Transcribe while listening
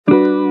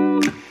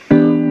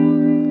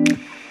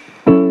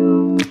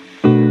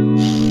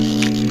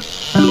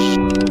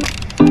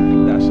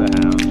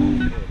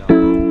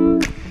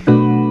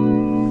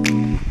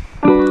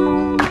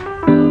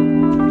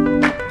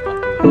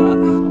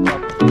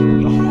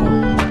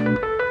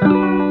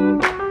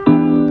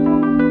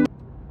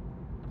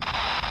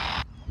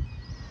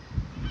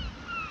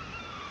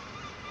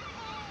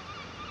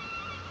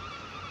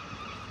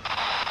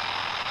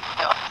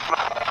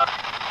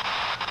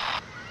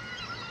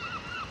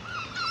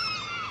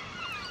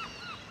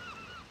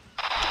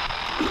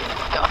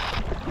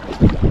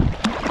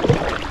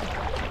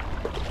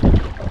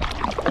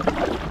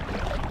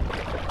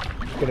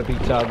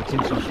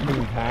targeting some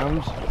Smooth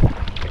Hounds.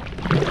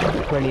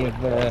 Plenty of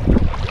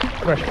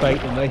fresh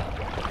bait in me.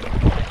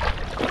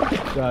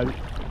 So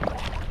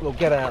we'll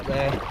get out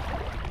there.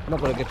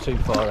 Not going to get too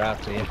far out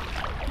here.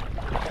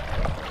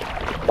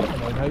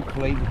 And then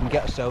hopefully we can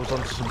get ourselves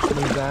onto some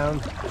Smooth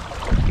Hounds.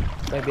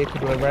 Maybe a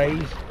couple of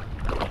rays.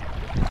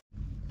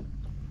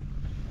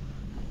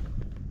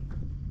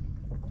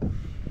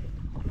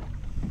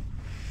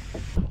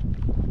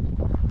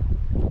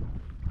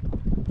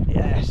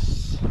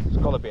 Yes, it's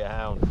got to be a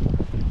hound.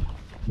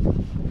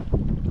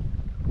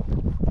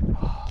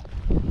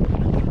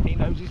 He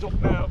knows he's up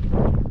now.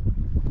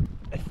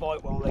 They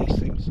fight well, these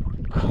things.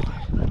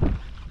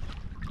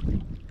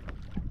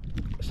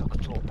 It's like a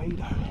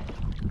torpedo.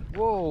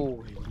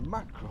 Whoa,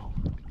 mackerel.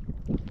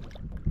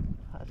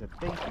 That's a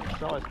decent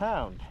sized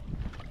hound.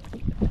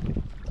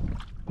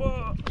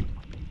 Whoa.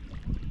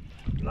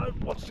 No,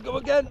 wants to go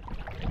again.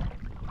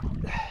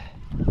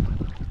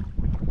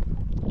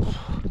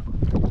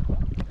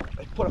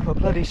 They put up a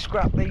bloody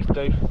scrap, these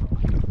do.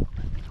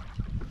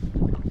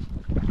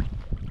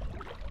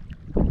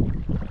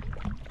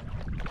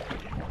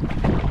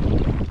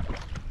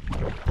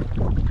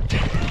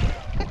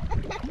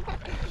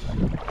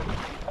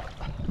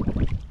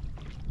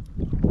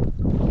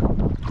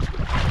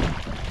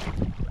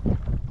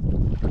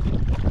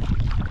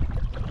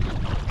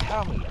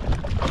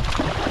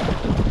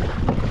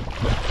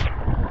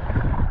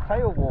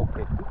 Tail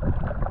walking.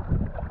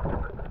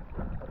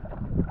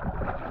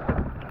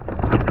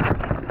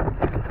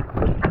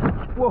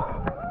 Whoa.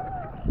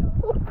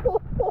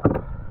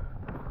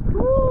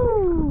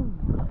 Woo.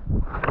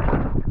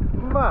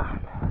 Man.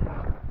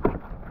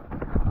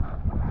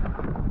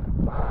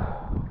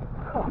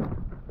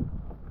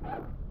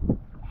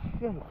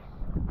 Jeez.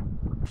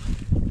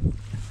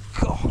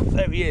 God,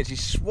 there he is.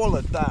 He's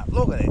swallowed that.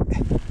 Look at it.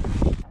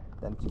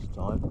 Dentist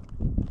time.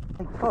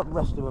 I can't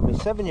rest him with my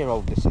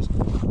 7-year-old. This is.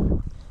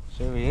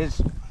 So here he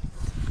is.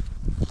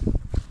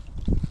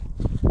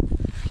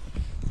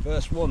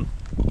 First one.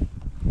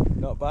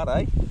 Not bad,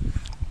 eh?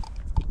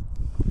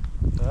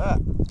 Look at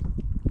that.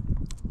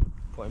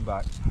 Put him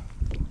back.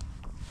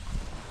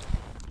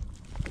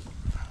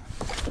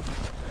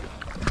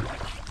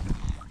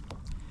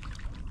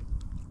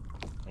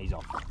 He's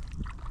on.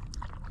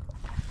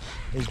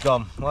 He's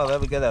gone. Well, there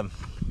we go then.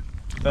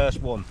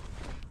 First one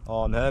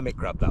on hermit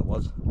crab, that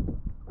was.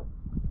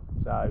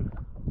 So,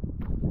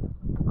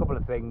 a couple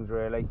of things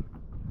really.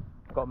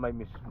 Got to make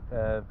my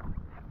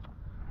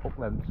hook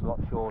lengths a lot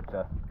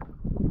shorter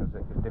because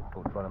it's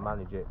difficult trying to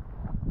manage it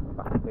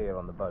back up here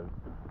on the boat,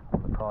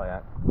 on the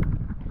kayak.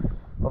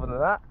 Other than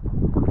that,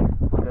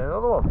 we'll do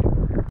another one.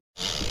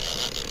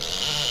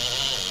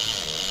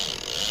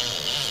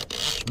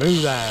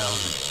 Smooth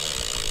Hounds.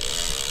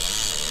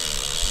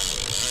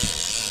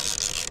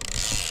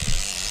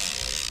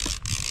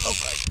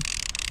 Okay,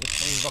 this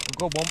seems like a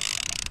good one.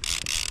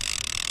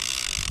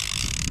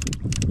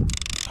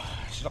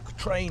 It's like a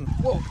train.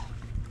 Whoa!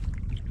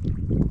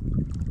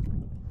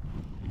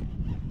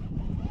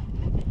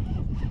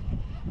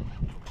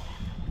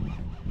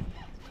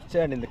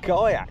 Turning the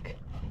kayak.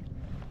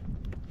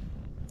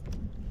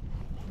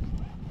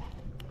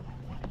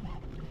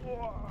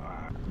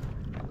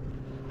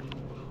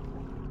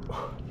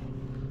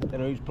 Don't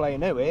know who's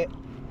playing who it.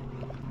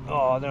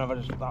 Oh, I don't know if I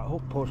just that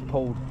hook push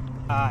pulled.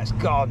 Ah, it's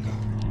gone.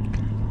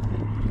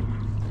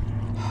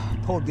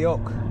 Pulled the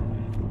hook.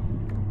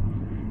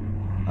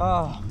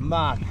 Oh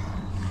man,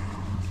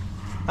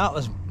 that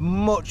was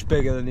much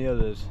bigger than the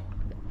others.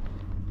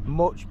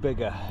 Much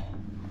bigger.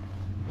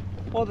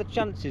 What are the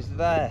chances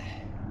there?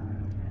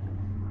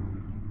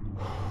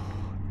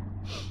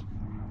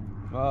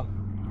 Well,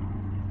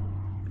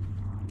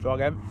 try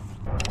again.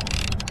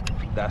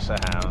 That's a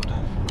hound.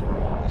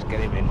 Let's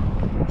get him in.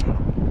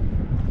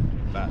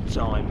 About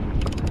time.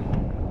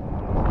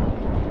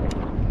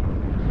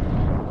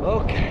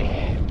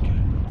 Okay.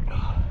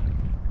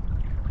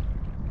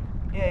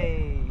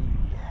 Yay!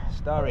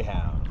 Starry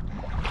hound.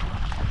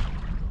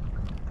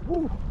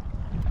 Woo.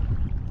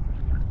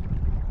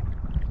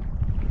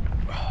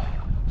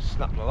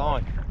 Snap the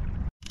line.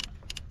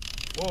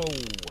 Whoa!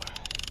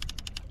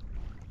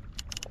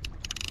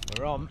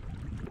 We're on.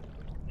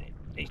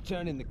 He's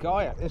turning the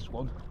kayak, this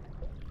one.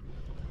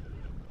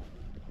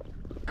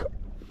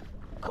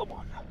 Come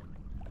on.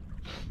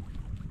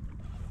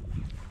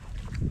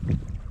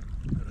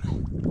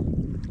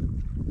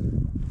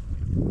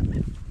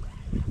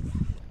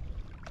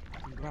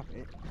 Grab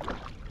it.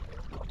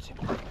 Got him.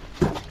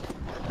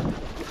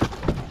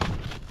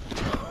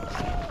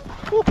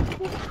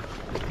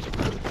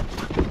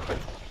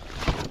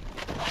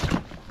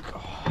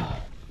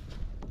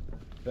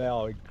 They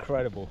are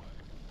incredible.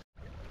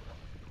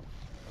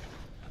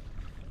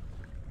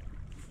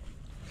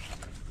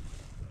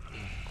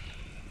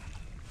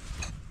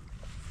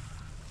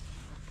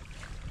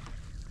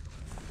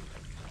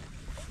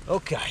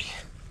 Okay,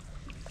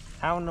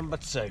 hound number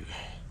 2,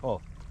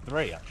 or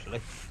 3 actually,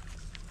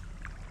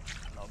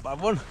 not a bad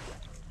one.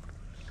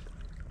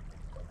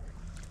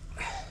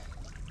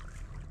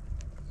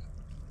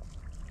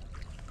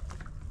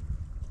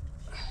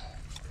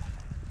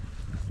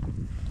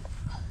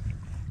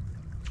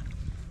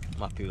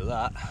 I'm happy with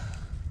that.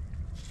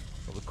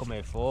 What we come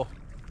here for.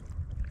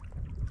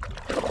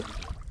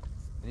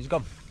 And he's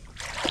gone.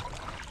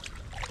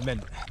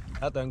 Mint.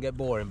 That don't get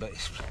boring, but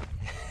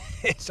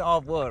it's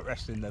hard work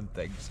wrestling them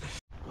things.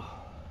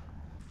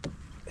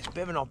 It's a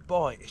bit of an odd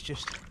bite. It's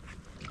just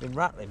been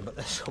rattling, but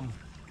there's some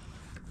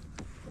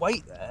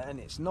weight there,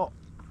 and it's not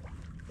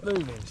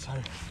moving. So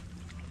I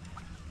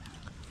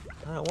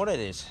don't know what it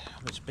is.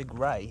 It's a big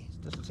ray.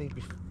 It doesn't seem to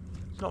be.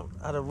 It's not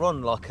had a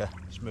run like a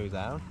smooth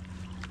hound.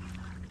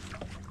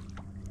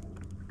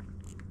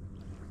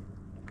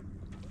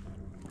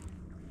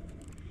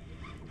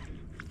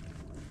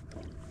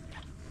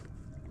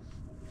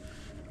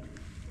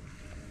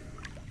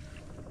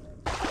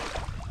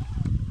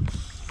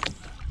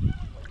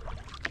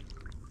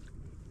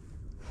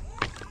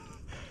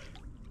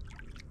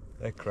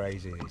 They're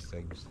crazy, these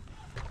things.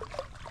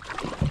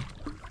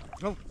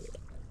 Oh.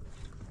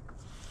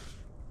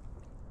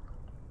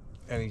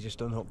 And he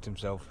just unhooked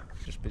himself.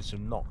 Just been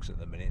some knocks at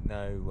the minute,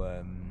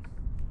 no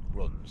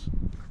runs.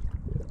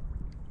 There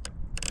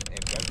we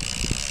go.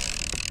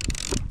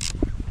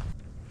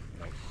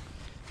 No.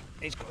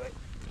 He's got it.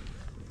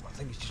 I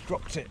think he's just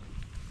dropped it.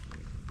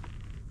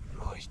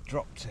 Oh, he's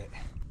dropped it.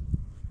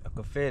 I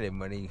could feel him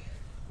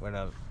when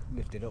I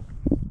lifted up.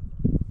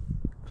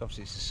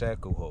 Obviously it's a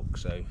circle hook,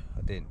 so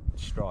I didn't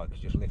strike, I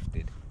just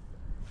lifted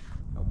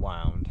and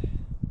wound.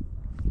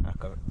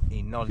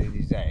 He nodded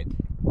his head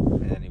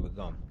and then he was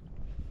gone.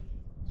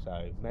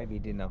 So maybe he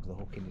didn't have the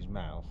hook in his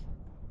mouth,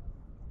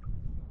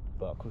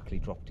 but I quickly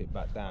dropped it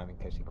back down in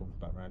case he comes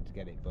back round to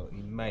get it, but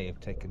he may have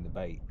taken the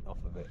bait off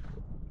of it.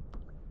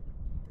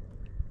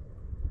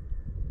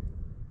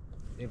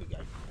 Here we go,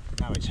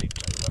 now it's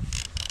hooked over.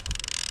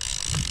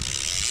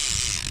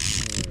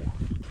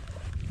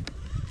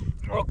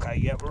 Okay,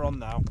 yeah, we're on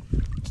now.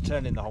 It's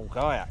turning the whole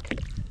kayak.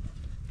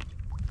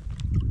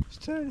 It's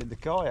turning the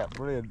kayak,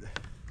 brilliant.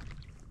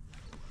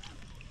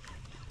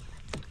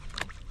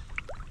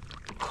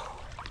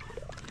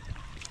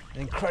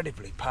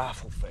 Incredibly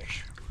powerful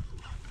fish.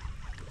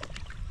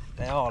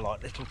 They are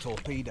like little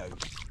torpedoes.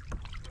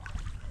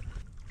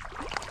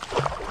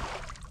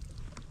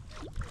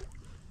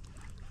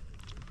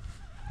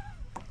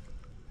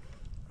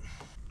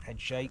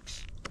 Head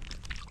shakes.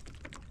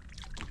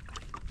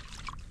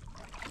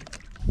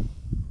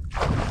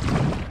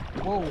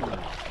 Whoa!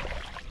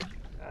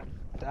 And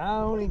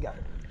down he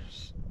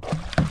goes.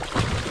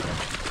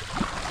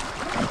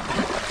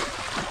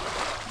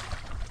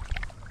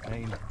 I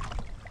mean,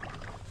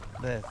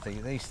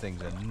 these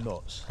things are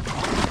nuts.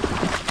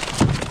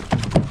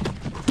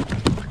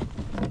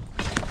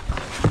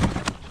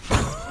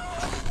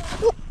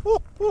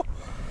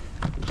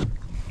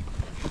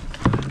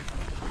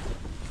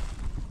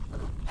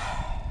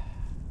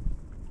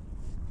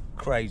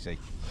 Crazy.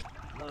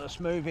 Another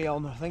smoothie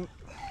on, I think.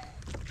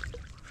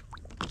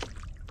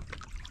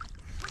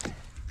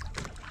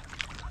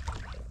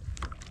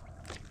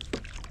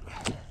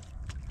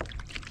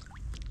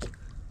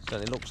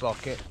 Certainly looks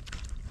like it.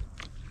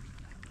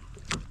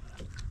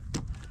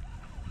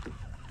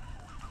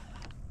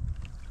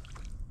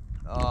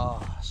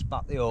 Oh,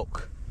 spat the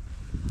hook.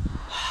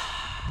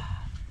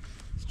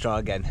 Let's try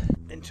again.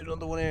 Into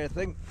another one here, I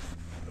think.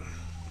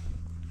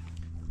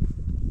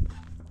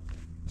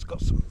 It's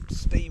got some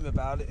steam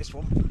about it, this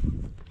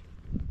one.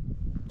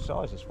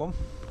 Size, this one.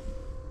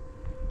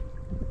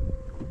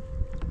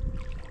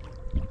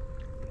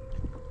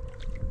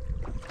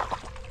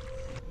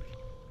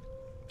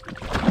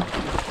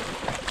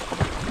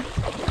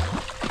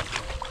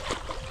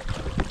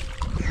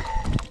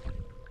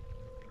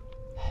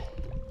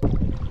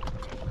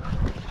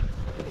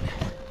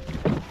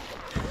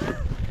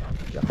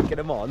 Get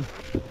them on.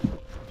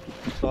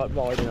 It's like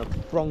riding a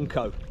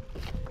bronco.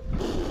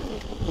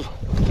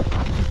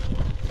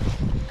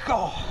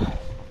 God,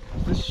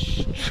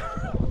 it's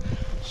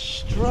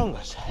strong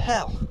as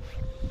hell.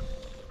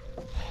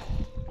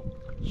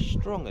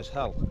 Strong as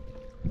hell.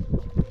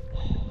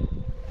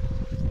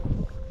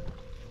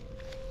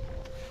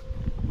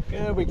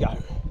 Here we go.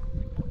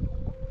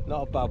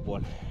 Not a bad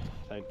one,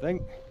 I don't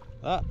think.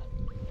 That.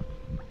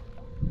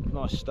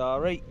 Nice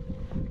starry.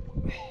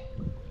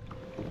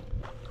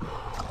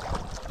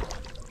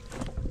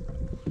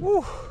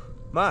 Woo,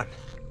 man,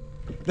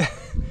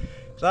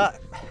 that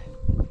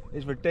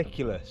is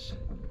ridiculous.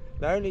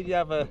 Not only do you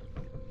have a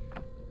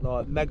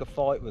mega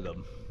fight with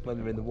them when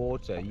they're in the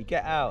water, you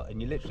get out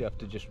and you literally have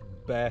to just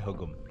bear hug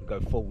them and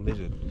go full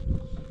lizard.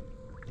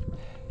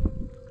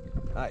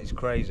 That is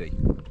crazy.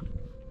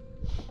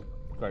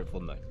 Great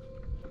fun though.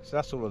 So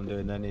that's all I'm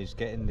doing then, is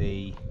getting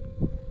the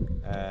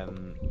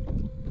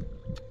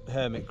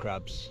hermit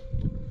crabs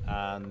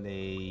and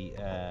the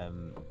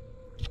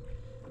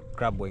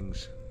crab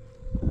wings,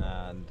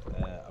 and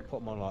I put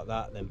them on like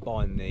that, then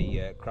bind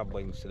the crab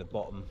wings to the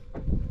bottom,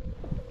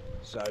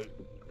 so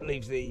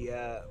leaves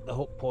the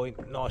hook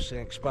point nicely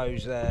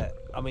exposed there.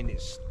 I mean,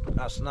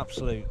 that's an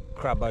absolute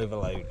crab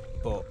overload,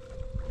 but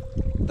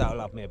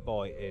that'll have me a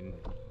bite in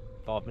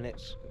 5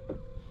 minutes.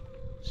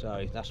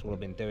 So that's what I've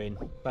been doing.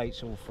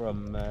 Baits all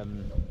from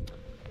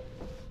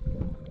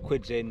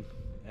quids in,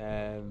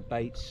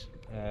 baits,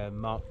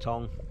 Mark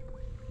Tong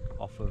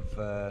off of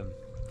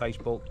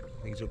Facebook.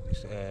 He's up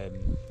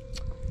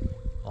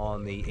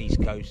on the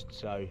east coast,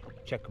 so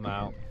check them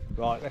out.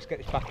 Right, let's get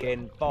this back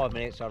in. 5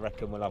 minutes, I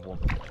reckon we'll have one.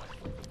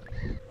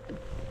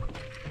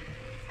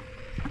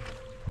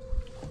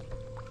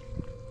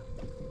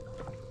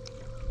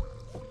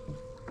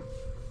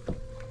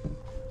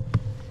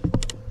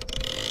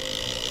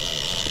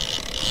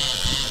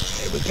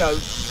 Here we go.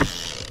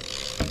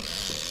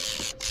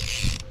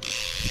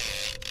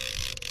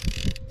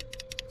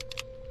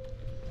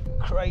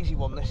 Crazy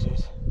one this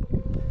is.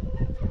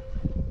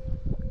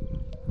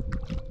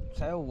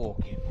 Tail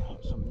walking,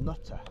 some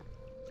nutter.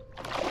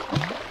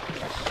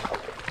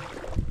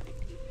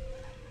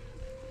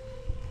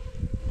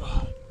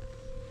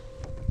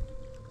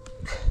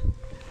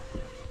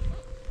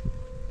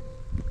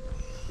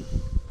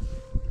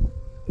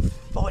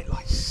 Fight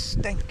like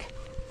stink.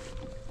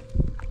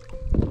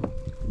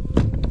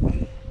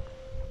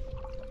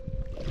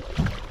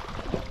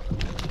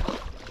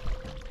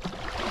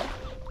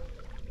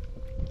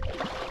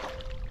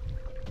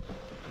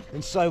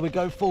 And so we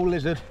go full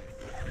lizard.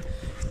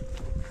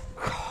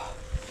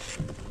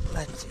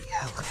 Bloody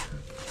hell.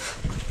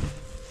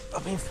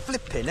 I've been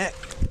flipping it.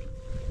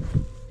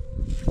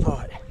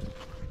 Right.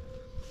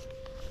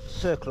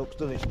 Circle hook's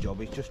done its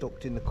job, he's just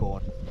hooked in the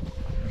corn.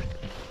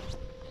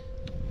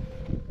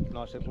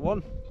 Nice little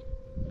one.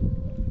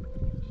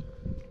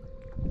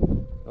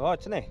 Alright,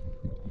 isn't he?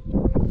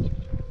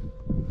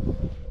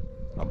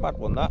 Not a bad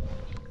one, that.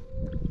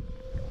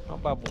 Not a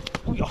bad one.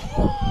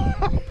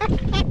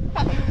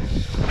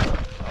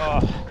 Oh,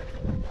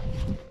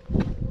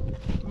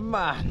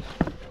 man.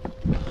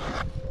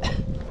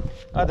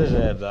 I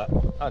deserve that.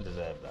 I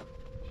deserve that.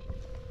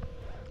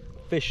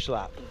 Fish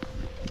slap.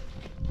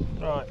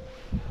 Right.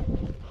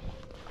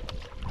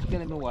 Let's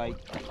get him away.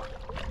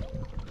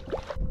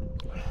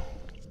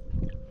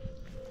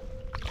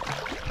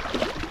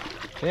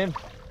 Him.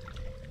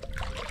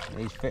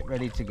 He's fit,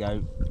 ready to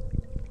go.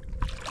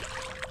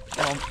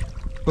 Come on.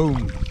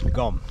 Boom.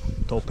 Gone.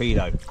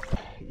 Torpedo.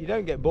 You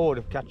don't get bored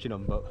of catching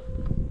them, but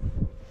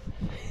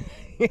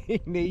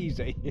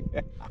easy.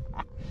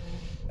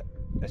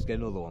 Let's get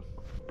another one.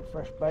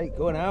 Fresh bait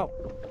going out.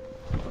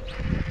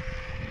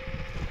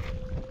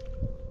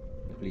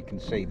 You can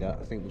see that.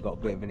 I think we've got a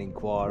bit of an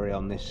inquiry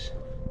on this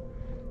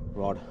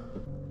rod.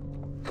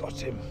 Got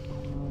him.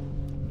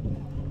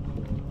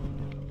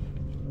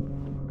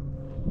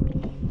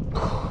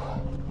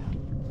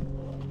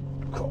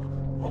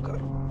 Look at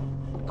it.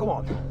 Come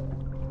on.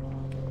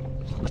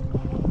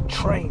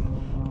 Train.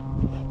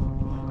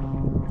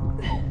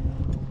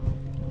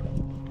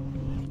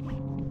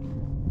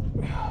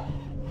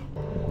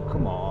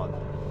 Come on.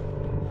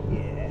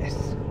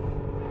 Yes.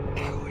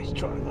 Oh, he's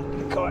trying to look at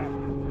the kayak.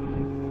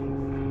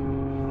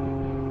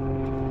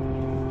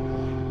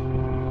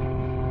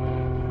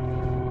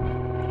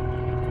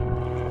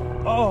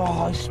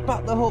 Oh, I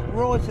spat the hook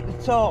right at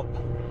the top.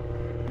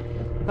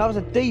 That was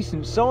a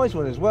decent sized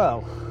one as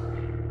well.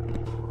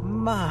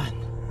 Man.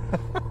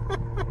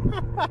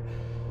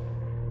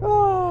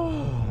 Oh.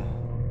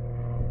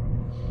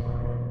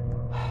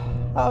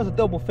 That was a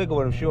double figure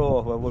one, I'm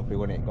sure. Well, it would be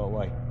when it got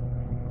away.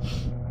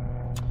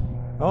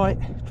 Alright,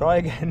 try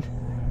again.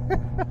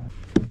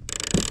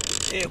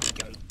 Here we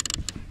go.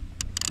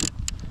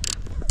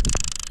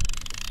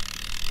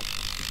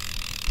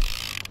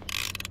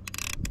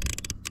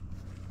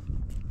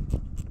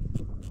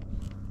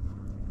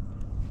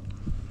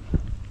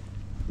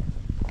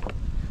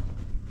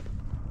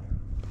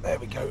 There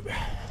we go.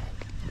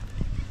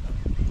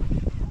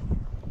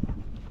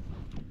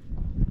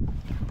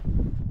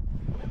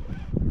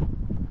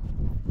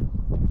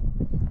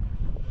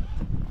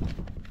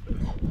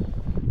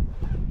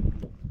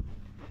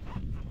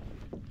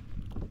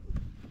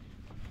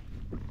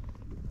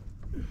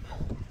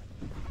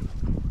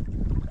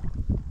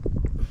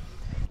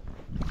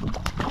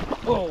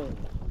 Whoa.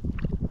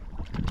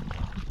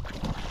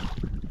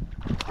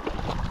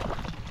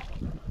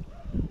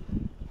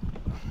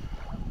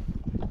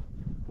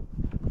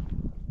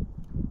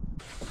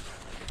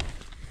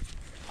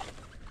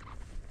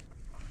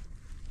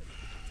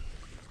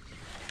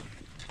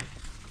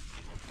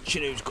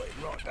 Chinoo's got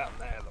him right down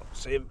there, look,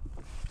 see him?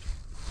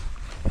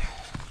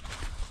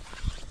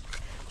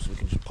 So we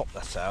can just pop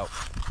that out.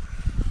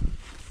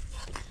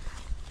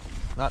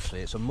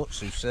 Actually, it's a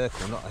Mutsu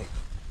circle, not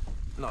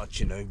a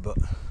Chinoo, but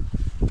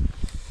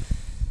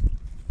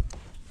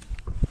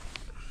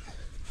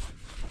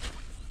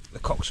the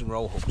cocks and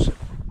roll hooks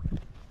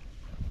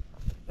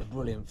are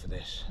brilliant for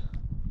this.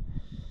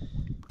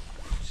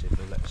 Let's see if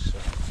they let us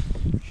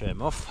show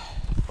him off.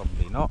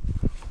 Probably not.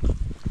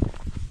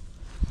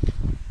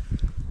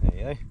 There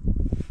you go.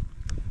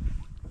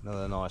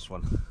 Another nice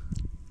one.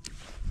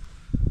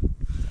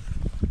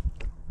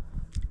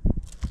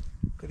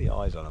 Look at the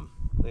eyes on them.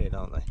 Weird,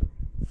 aren't they?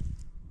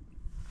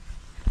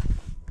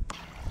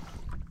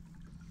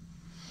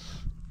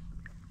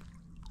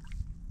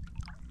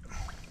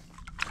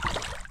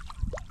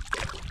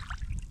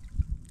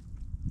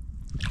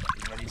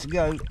 Ready to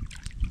go.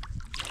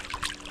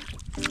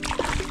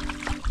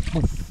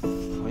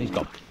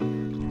 he's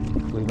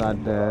gone. We've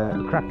had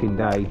a cracking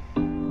day.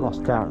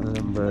 Lost count of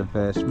the number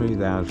of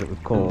smooth hounds that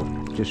we've caught.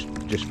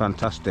 Just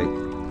fantastic.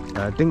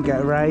 Didn't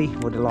get a ray.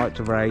 Would have liked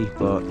a ray,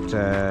 but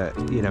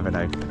you never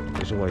know.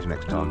 There's always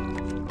next time.